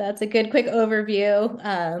 That's a good quick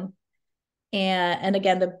overview. And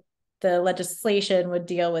again, the legislation would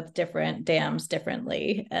deal with different dams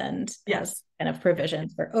differently, and has kind of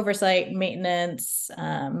provisions for oversight, maintenance,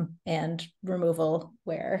 and removal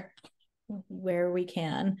where we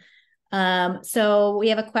can. So we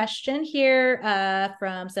have a question here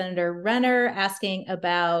from Senator Renner asking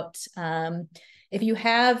about if you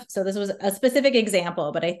have, so this was a specific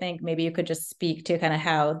example, but I think maybe you could just speak to kind of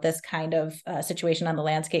how this kind of situation on the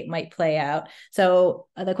landscape might play out. So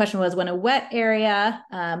the question was, when a wet area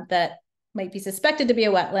that might be suspected to be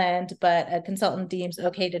a wetland, but a consultant deems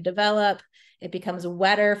okay to develop, it becomes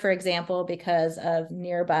wetter, for example, because of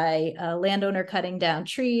nearby landowner cutting down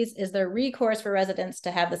trees. Is there recourse for residents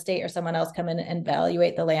to have the state or someone else come in and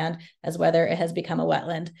evaluate the land as whether it has become a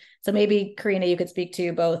wetland? So maybe, Karina, you could speak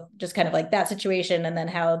to both just kind of like that situation, and then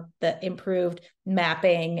how the improved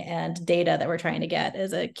mapping and data that we're trying to get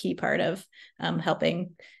is a key part of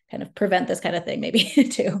helping kind of prevent this kind of thing, maybe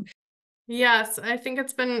too. Yes, I think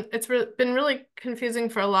it's been really confusing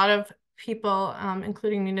for a lot of people,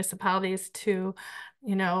 including municipalities, to,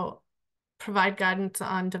 provide guidance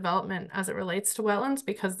on development as it relates to wetlands,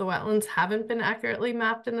 because the wetlands haven't been accurately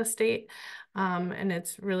mapped in the state. And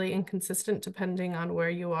it's really inconsistent depending on where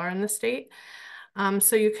you are in the state.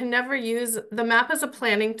 So you can never use the map as a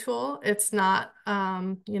planning tool. It's not,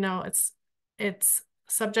 it's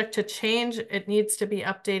subject to change. It needs to be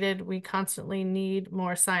updated. We constantly need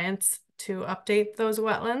more science to update those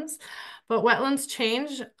wetlands, but wetlands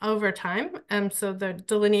change over time. So the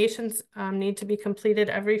delineations need to be completed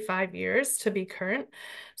every 5 years to be current.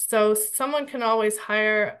 So someone can always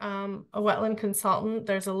hire a wetland consultant.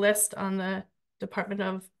 There's a list on the Department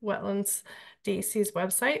of Wetlands DEC's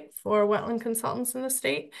website for wetland consultants in the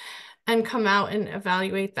state, and come out and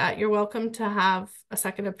evaluate that. You're welcome to have a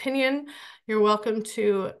second opinion. You're welcome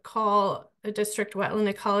to call a district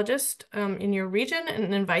wetland ecologist in your region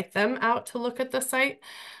and invite them out to look at the site.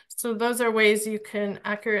 So those are ways you can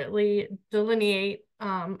accurately delineate,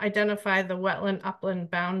 identify the wetland upland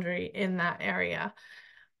boundary in that area.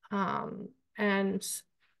 I'm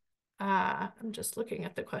just looking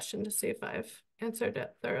at the question to see if I've answered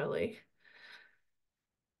it thoroughly.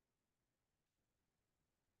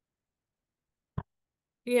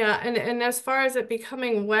 Yeah, and as far as it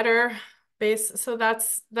becoming wetter based, so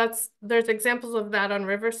there's examples of that on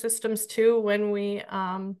river systems too, when we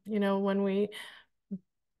when we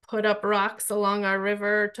put up rocks along our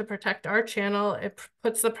river to protect our channel, it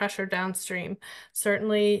puts the pressure downstream.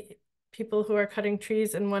 Certainly people who are cutting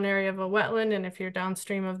trees in one area of a wetland, and if you're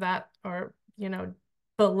downstream of that, or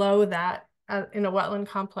below that in a wetland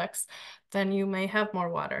complex, then you may have more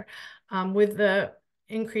water. With the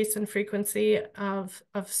increase in frequency of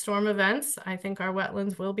storm events, I think our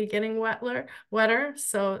wetlands will be getting wetter.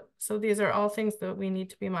 So these are all things that we need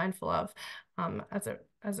to be mindful of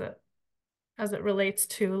as it relates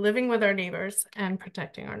to living with our neighbors and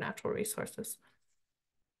protecting our natural resources.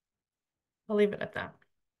 I'll leave it at that.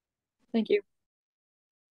 Thank you.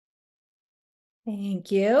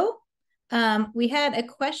 Thank you. We had a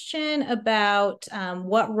question about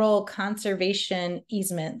what role conservation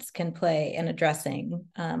easements can play in addressing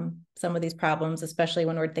some of these problems, especially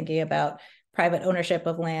when we're thinking about private ownership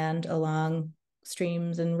of land along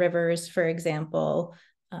streams and rivers, for example.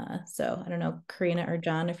 So I don't know, Karina or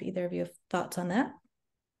John, if either of you have thoughts on that.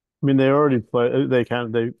 I mean, they already play,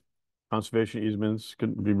 conservation easements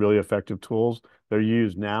can be really effective tools. They're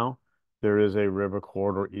used now. There is a river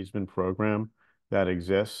corridor easement program that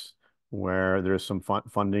exists where there's some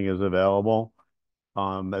funding is available,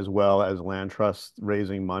 as well as land trusts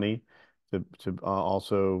raising money to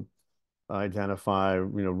also identify,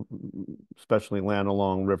 especially land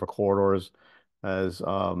along river corridors as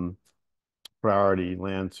priority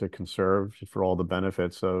land to conserve for all the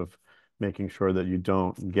benefits of making sure that you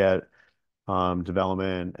don't get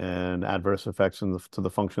development and adverse effects to the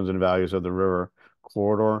functions and values of the river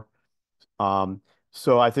corridor.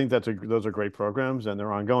 So I think those are great programs and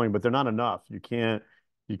they're ongoing, but they're not enough. You can't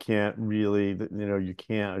really, you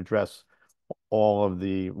can't address all of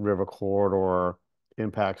the river corridor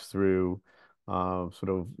impacts through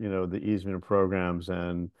the easement programs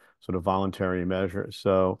and sort of voluntary measures.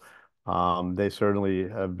 So they certainly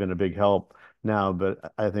have been a big help now,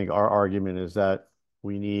 but I think our argument is that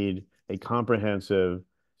we need a comprehensive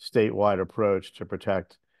statewide approach to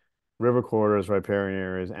protect river corridors, riparian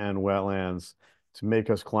areas, and wetlands to make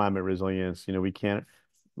us climate resilient. We can't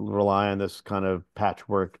rely on this kind of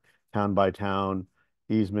patchwork, town by town,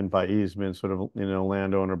 easement by easement, sort of,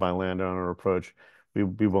 landowner by landowner approach.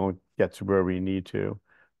 We won't get to where we need to.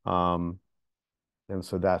 And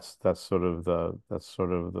so that's sort of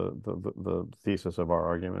the thesis of our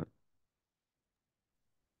argument.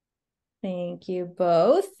 Thank you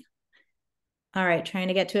both. All right, trying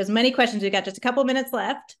to get to as many questions. We've got just a couple minutes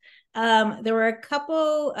left. There were a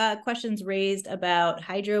couple questions raised about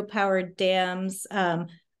hydropower dams.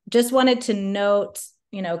 Just wanted to note,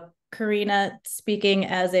 Karina, speaking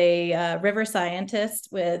as a river scientist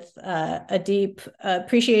with a deep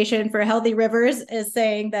appreciation for healthy rivers, is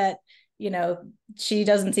saying that she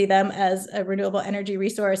doesn't see them as a renewable energy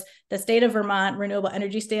resource. The state of Vermont Renewable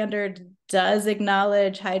Energy Standard does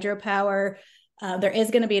acknowledge hydropower. There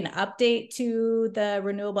is going to be an update to the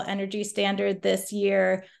renewable energy standard this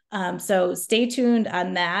year. So stay tuned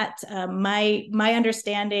on that. My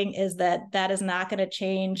understanding is that is not going to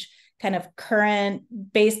change kind of current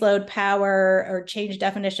baseload power or change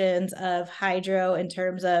definitions of hydro in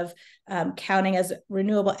terms of counting as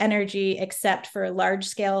renewable energy, except for large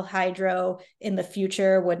scale hydro in the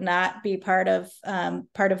future would not be part of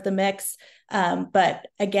the mix. But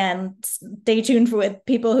again, stay tuned with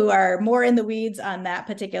people who are more in the weeds on that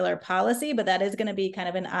particular policy, but that is going to be kind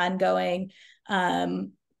of an ongoing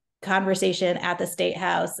conversation at the State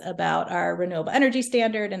House about our renewable energy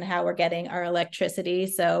standard and how we're getting our electricity.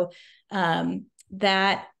 So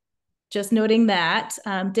that, just noting that,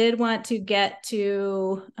 did want to get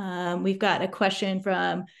to, we've got a question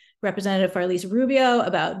from Representative Farlise Rubio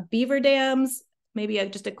about beaver dams. Maybe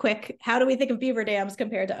just a quick, how do we think of beaver dams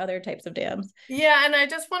compared to other types of dams? Yeah, and I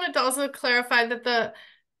just wanted to also clarify that the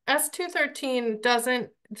S213 doesn't,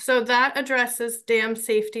 so that addresses dam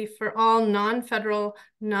safety for all non-federal,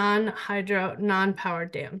 non-hydro,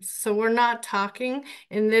 non-powered dams. So we're not talking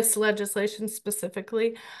in this legislation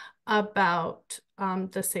specifically about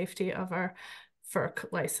the safety of our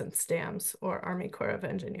FERC licensed dams or Army Corps of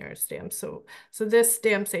Engineers dams. So this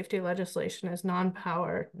dam safety legislation is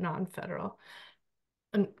non-power, non-federal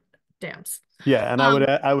dams. Yeah, and I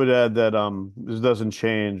would add that this doesn't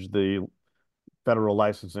change the federal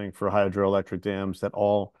licensing for hydroelectric dams that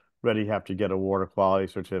already have to get a water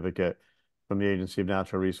quality certificate from the Agency of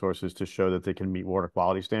Natural Resources to show that they can meet water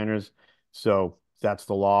quality standards. So that's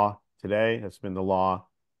the law today. That's been the law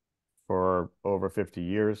for over 50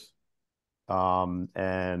 years. And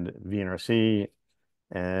VNRC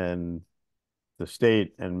and the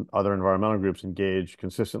state and other environmental groups engage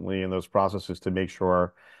consistently in those processes to make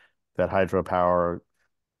sure that hydropower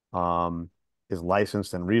is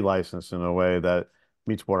licensed and relicensed in a way that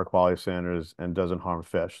meets water quality standards and doesn't harm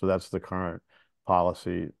fish. So that's the current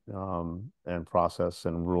policy and process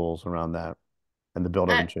and rules around that. And the bill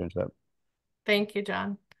doesn't change that. Thank you,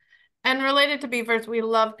 John. And related to beavers, we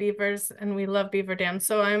love beavers and we love beaver dams.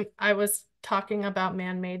 So I was talking about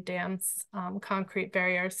man-made dams, concrete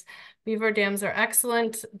barriers. Beaver dams are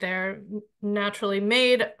excellent. They're naturally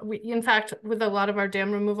made. In fact, with a lot of our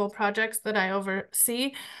dam removal projects that I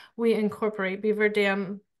oversee, we incorporate beaver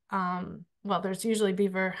dam. Well, there's usually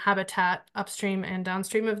beaver habitat upstream and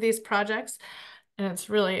downstream of these projects. And it's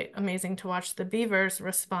really amazing to watch the beavers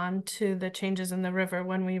respond to the changes in the river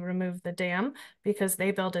when we remove the dam, because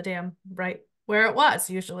they build a dam right where it was,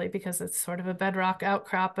 usually because it's sort of a bedrock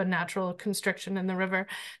outcrop, a natural constriction in the river.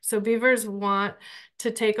 So beavers want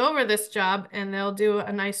to take over this job and they'll do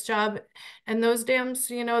a nice job. And those dams,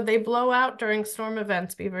 you know, they blow out during storm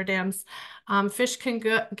events, beaver dams. Fish can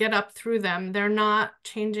get up through them. They're not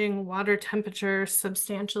changing water temperature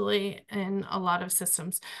substantially in a lot of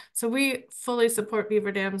systems. So we fully support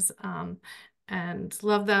beaver dams and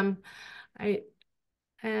love them.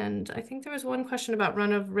 And I think there was one question about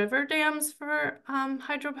run-of-river dams for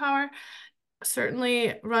hydropower.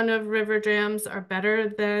 Certainly, run-of-river dams are better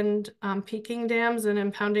than peaking dams and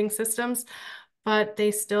impounding systems, but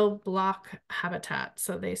they still block habitat.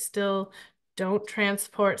 So they still don't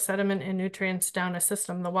transport sediment and nutrients down a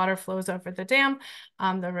system. The water flows over the dam.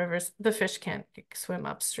 The fish can't swim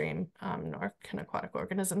upstream, nor can aquatic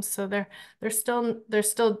organisms. So there's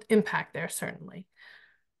still impact there, certainly.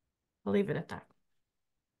 I'll leave it at that.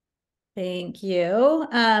 Thank you.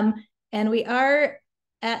 And we are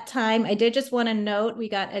at time. I did just want to note, we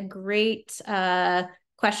got a great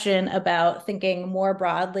question about thinking more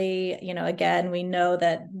broadly. You know, again, we know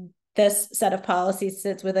that this set of policies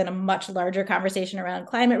sits within a much larger conversation around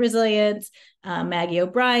climate resilience. Maggie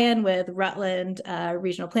O'Brien with Rutland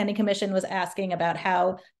Regional Planning Commission was asking about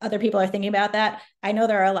how other people are thinking about that. I know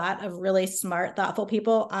there are a lot of really smart, thoughtful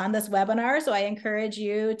people on this webinar, so I encourage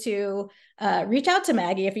you to reach out to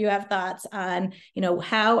Maggie if you have thoughts on, you know,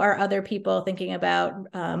 how are other people thinking about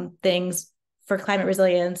things for climate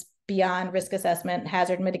resilience beyond risk assessment,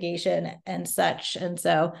 hazard mitigation, and such. And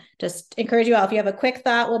so just encourage you all, if you have a quick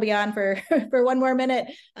thought, we'll be on for, for one more minute,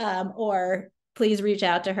 or please reach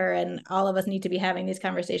out to her. And all of us need to be having these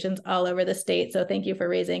conversations all over the state. So thank you for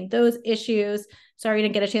raising those issues. Sorry you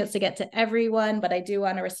didn't get a chance to get to everyone, but I do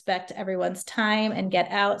want to respect everyone's time and get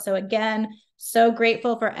out. So again, so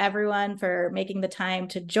grateful for everyone for making the time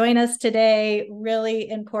to join us today. Really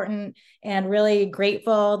important and really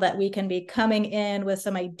grateful that we can be coming in with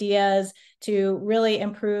some ideas to really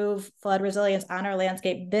improve flood resilience on our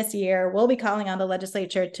landscape this year. We'll be calling on the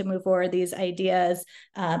legislature to move forward these ideas.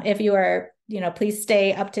 If you are, you know, please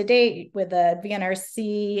stay up to date with the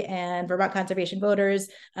VNRC and Vermont Conservation Voters.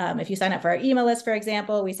 If you sign up for our email list, for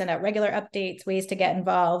example, we send out regular updates, ways to get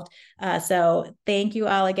involved. So thank you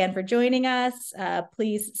all again for joining us.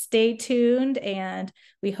 Please stay tuned, and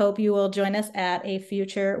we hope you will join us at a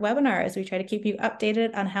future webinar as we try to keep you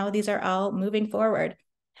updated on how these are all moving forward.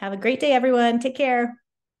 Have a great day, everyone. Take care.